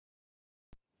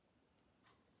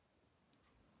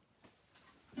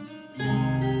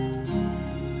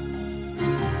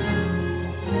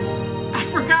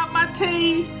got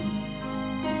tea,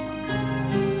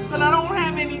 but I don't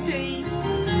have any tea.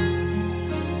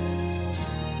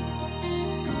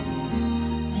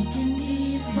 Within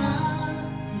these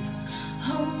walls,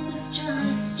 home is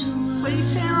just a word.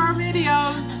 Please share our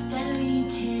videos. A fairy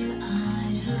tale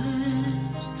I'd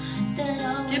heard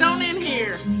that always Get on in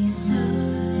here. kept me searching.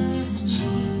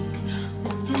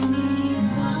 Within these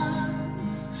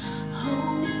walls,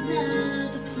 home is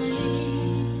now the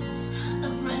place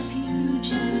of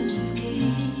refuge and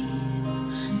escape.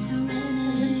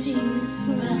 Serenity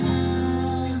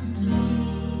surrounds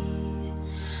me.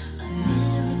 A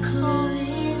miracle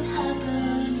is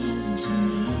happening to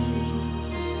me.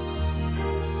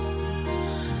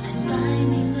 And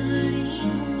finally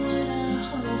learning what a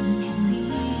home can be.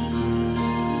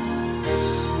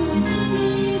 Within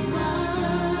these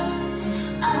walls,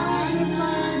 I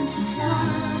learned to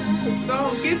fly. The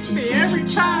song gets me To every take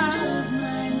charge time. of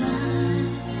my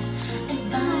life and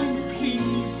find the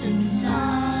peace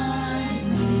inside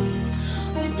me.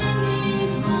 Within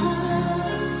these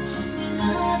walls, we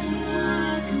love and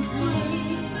work and play,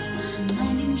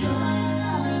 finding joy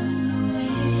along the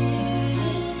way.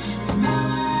 And now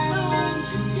I want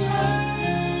to stay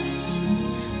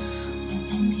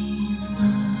within these walls.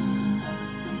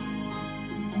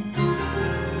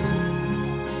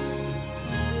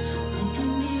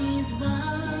 Within these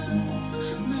walls,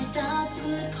 my thoughts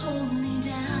would pull me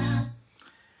down.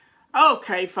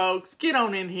 Okay, folks, get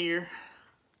on in here.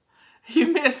 You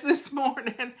missed this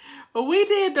morning. Well, we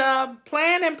did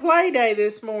plan and play day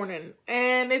this morning,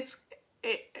 and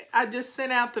I just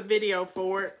sent out the video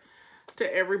for it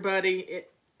to everybody.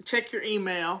 Check your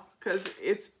email because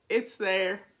it's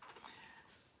there.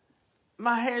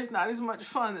 My hair's not as much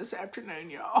fun this afternoon,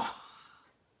 y'all.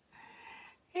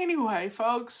 Anyway,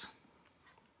 folks,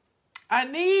 I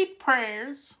need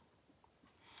prayers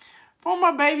for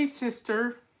my baby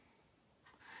sister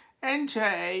and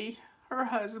Jay, her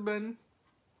husband.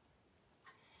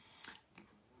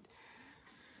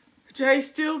 Jay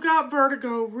still got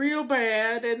vertigo real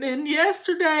bad. And then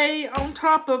yesterday, on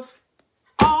top of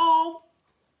all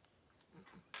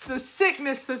the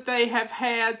sickness that they have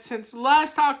had since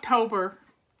last October,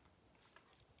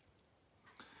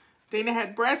 Dina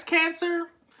had breast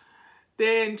cancer.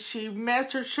 Then she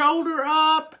messed her shoulder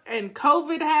up and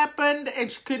COVID happened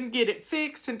and she couldn't get it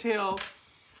fixed until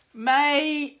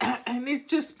May, and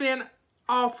it's just been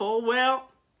awful. Well,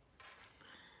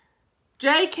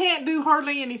 Jay can't do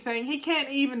hardly anything. He can't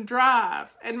even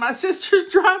drive. And my sister's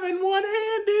driving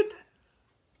one-handed.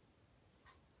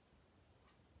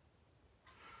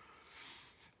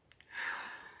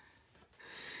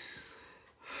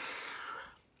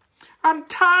 I'm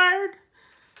tired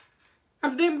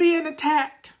of them being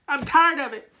attacked. I'm tired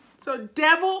of it. So,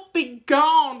 devil, be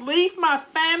gone. Leave my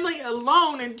family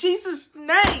alone in Jesus'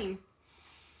 name.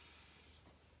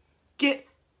 Get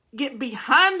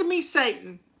behind me,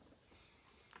 Satan.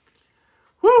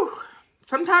 Whew.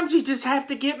 Sometimes you just have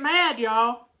to get mad,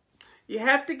 y'all. You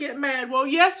have to get mad. Well,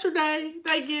 yesterday,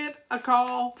 they get a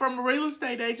call from a real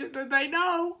estate agent that they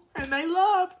know and they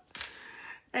love.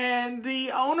 And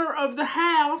the owner of the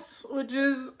house, which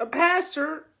is a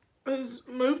pastor who's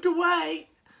moved away,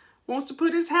 wants to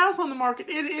put his house on the market.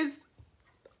 It is,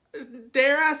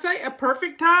 dare I say, a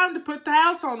perfect time to put the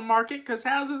house on the market because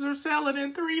houses are selling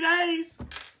in 3 days.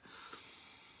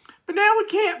 But now we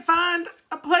can't find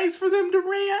a place for them to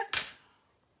rent.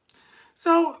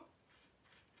 So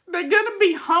they're going to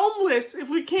be homeless if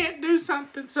we can't do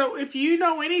something. So if you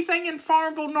know anything in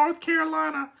Farmville, North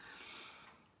Carolina,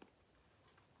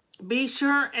 be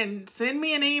sure and send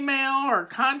me an email or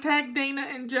contact Dina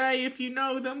and Jay if you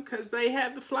know them, because they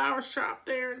have the flower shop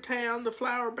there in town, the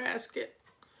Flower Basket.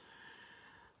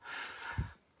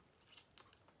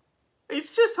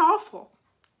 It's just awful.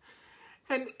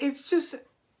 And it's just,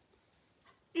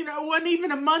 you know, it wasn't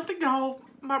even a month ago,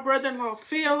 my brother-in-law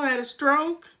Phil had a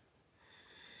stroke.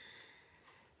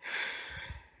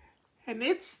 And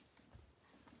it's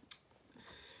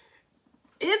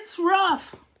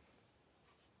rough.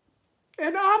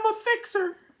 And I'm a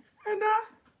fixer. And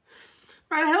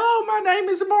hello, my name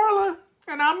is Marla.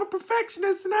 And I'm a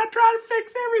perfectionist and I try to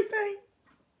fix everything.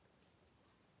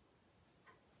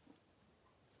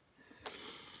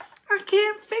 I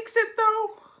can't fix it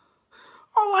though.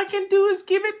 All I can do is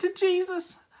give it to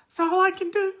Jesus. That's all I can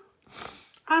do.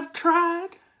 I've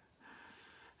tried.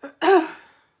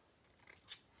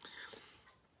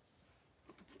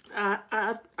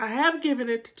 I have given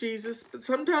it to Jesus, but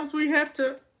sometimes we have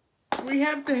to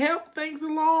help things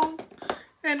along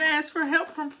and ask for help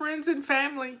from friends and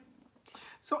family.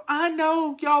 So I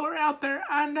know y'all are out there.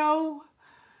 I know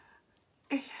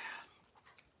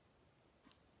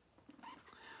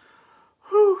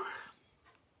Whew.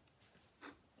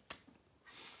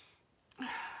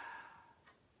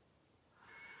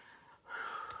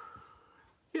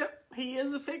 Yep, he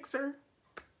is a fixer.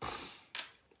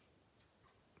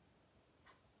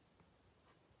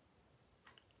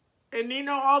 And you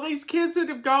know, all these kids that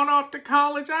have gone off to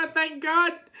college, I thank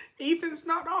God Ethan's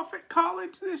not off at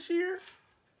college this year.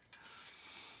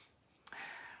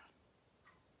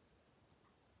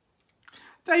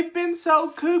 They've been so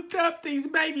cooped up, these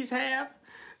babies have,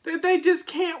 that they just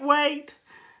can't wait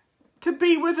to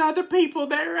be with other people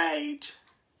their age.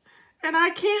 And I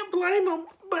can't blame them,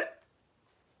 but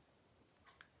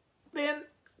then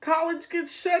college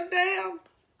gets shut down.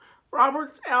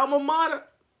 Robert's alma mater,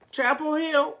 Chapel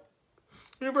Hill,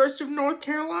 University of North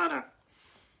Carolina,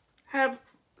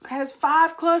 has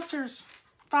 5 clusters.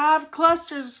 5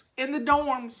 clusters in the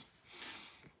dorms.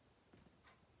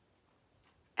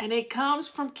 And it comes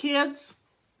from kids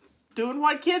doing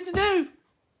what kids do.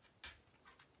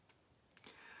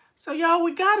 So y'all,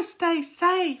 we gotta stay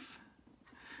safe.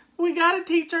 We gotta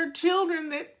teach our children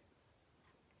that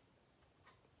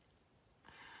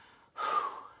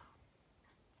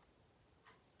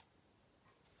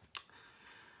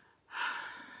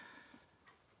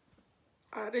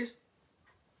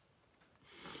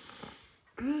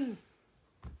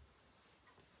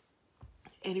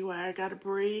Anyway, I gotta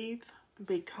breathe,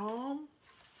 be calm.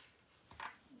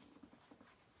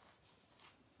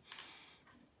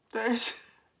 There's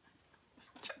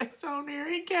Jake's on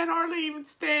here. He can't hardly even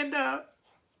stand up.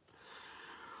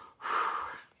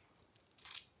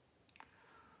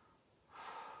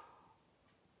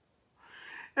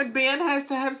 And Ben has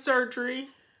to have surgery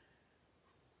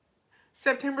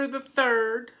September the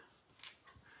 3rd.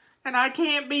 And I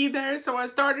can't be there, so I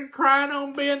started crying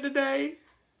on Ben today.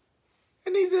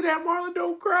 And he said, Aunt Marla,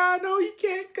 don't cry. No, you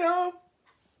can't come.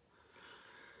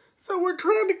 So we're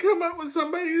trying to come up with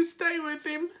somebody to stay with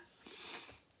him.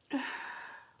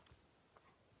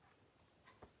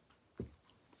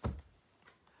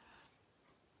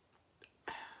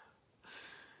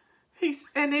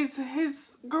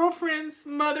 His girlfriend's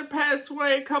mother passed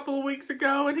away a couple of weeks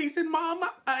ago, and he said, Mom,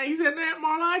 he said, Aunt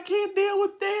Marla, I can't deal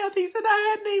with death. He said,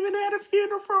 I hadn't even had a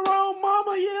funeral for our own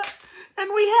mama yet,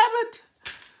 and we haven't,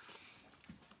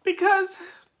 because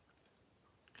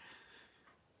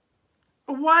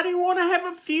why do you want to have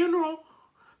a funeral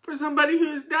for somebody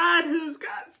who's died, who's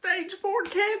got stage 4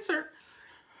 cancer?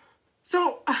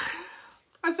 So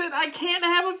I said, I can't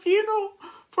have a funeral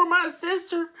for my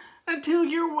sister until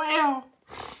you're well.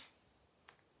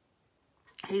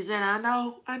 He said, I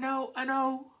know.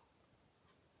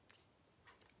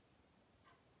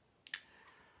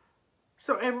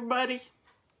 So everybody,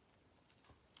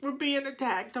 we're being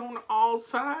attacked on all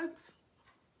sides.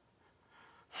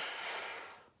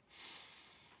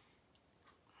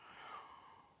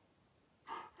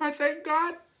 I thank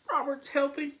God Robert's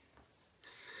healthy.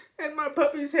 And my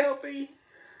puppy's healthy.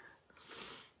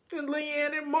 And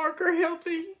Leanne and Mark are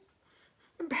healthy.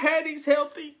 And Patty's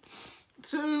healthy.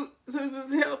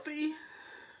 Susan's healthy.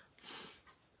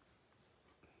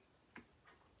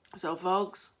 So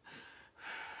folks,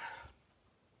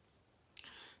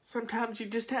 sometimes you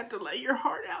just have to lay your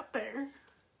heart out there.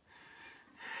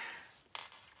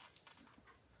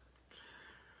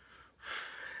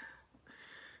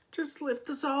 Just lift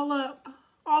us all up.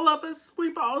 All of us,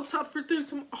 we've all suffered through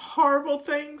some horrible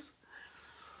things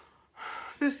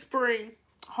this spring.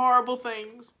 Horrible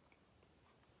things.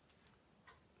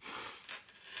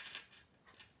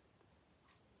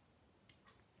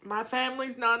 My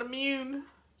family's not immune.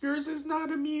 Yours is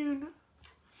not immune.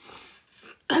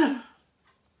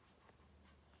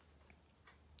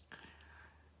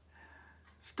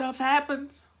 Stuff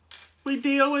happens. We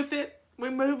deal with it. We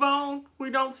move on. We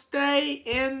don't stay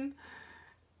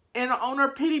on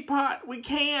our pity pot. We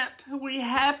can't. We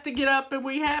have to get up and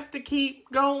we have to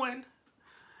keep going.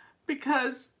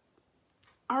 Because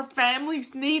our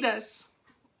families need us.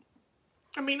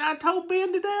 I mean, I told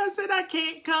Ben today, I said, I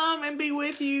can't come and be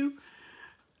with you.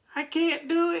 I can't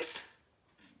do it.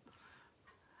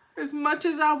 As much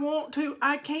as I want to,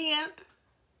 I can't.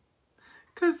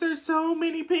 Because there's so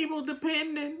many people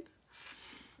depending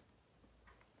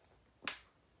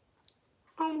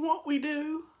on what we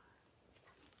do.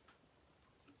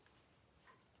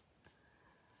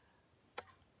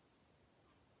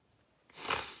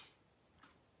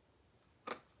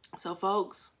 So,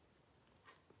 folks,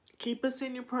 keep us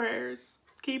in your prayers.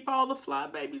 Keep all the fly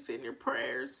babies in your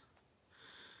prayers.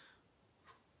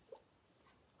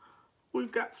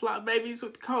 We've got fly babies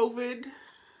with COVID.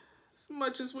 As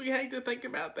much as we hate to think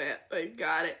about that, they've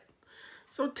got it.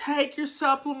 So take your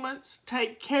supplements.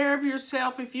 Take care of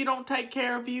yourself. If you don't take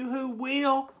care of you, who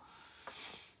will?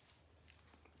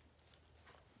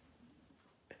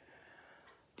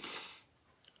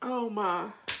 Oh my.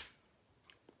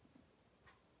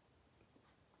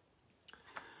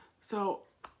 So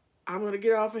I'm going to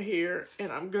get off of here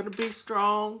and I'm going to be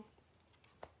strong.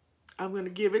 I'm going to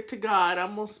give it to God.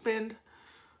 I'm going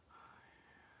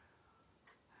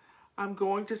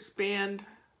to spend,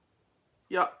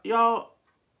 y'all,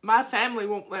 my family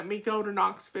won't let me go to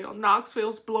Knoxville.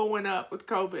 Knoxville's blowing up with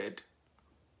COVID.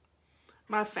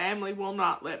 My family will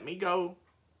not let me go.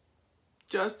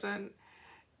 Justin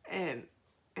and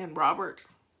Robert,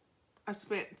 I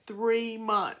spent 3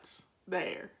 months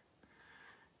there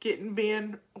getting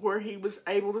Ben where he was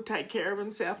able to take care of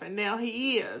himself, and now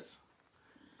he is.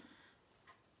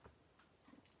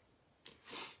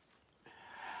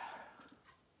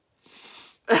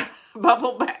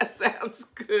 Bubble bath sounds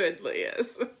good,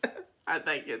 Liz. I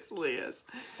think it's Liz.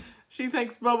 She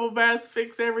thinks bubble baths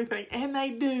fix everything, and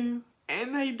they do,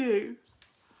 and they do.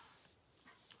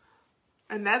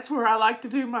 And that's where I like to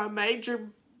do my major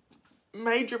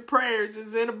prayers,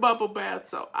 is in a bubble bath.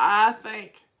 So I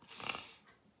think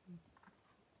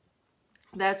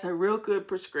that's a real good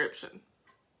prescription.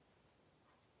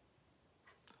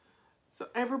 So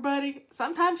everybody,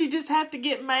 sometimes you just have to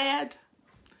get mad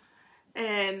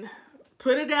and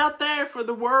put it out there for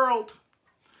the world.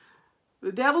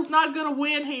 The devil's not going to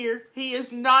win here. He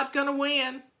is not going to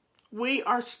win. We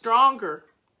are stronger.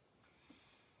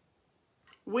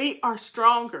 We are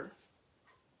stronger.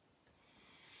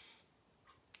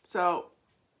 So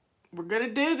we're going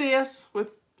to do this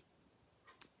with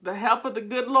the help of the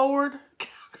good Lord.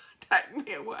 Take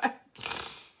me away.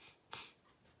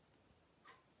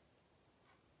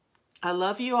 I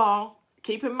love you all.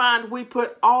 Keep in mind, we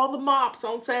put all the mops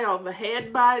on sale. The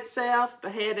head by itself, the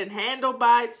head and handle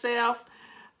by itself,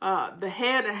 the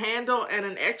head, a handle, and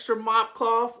an extra mop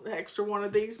cloth, an extra one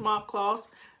of these mop cloths.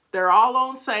 They're all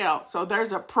on sale. So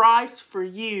there's a price for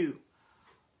you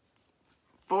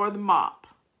for the mop.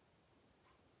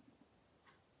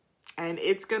 And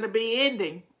it's going to be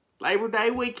ending Labor Day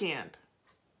weekend.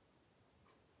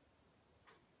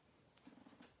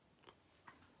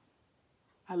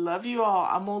 I love you all.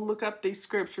 I'm going to look up these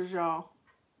scriptures, y'all.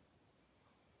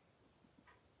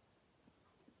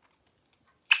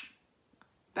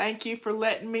 Thank you for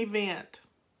letting me vent.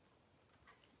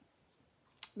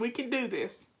 We can do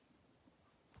this.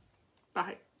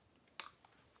 Bye.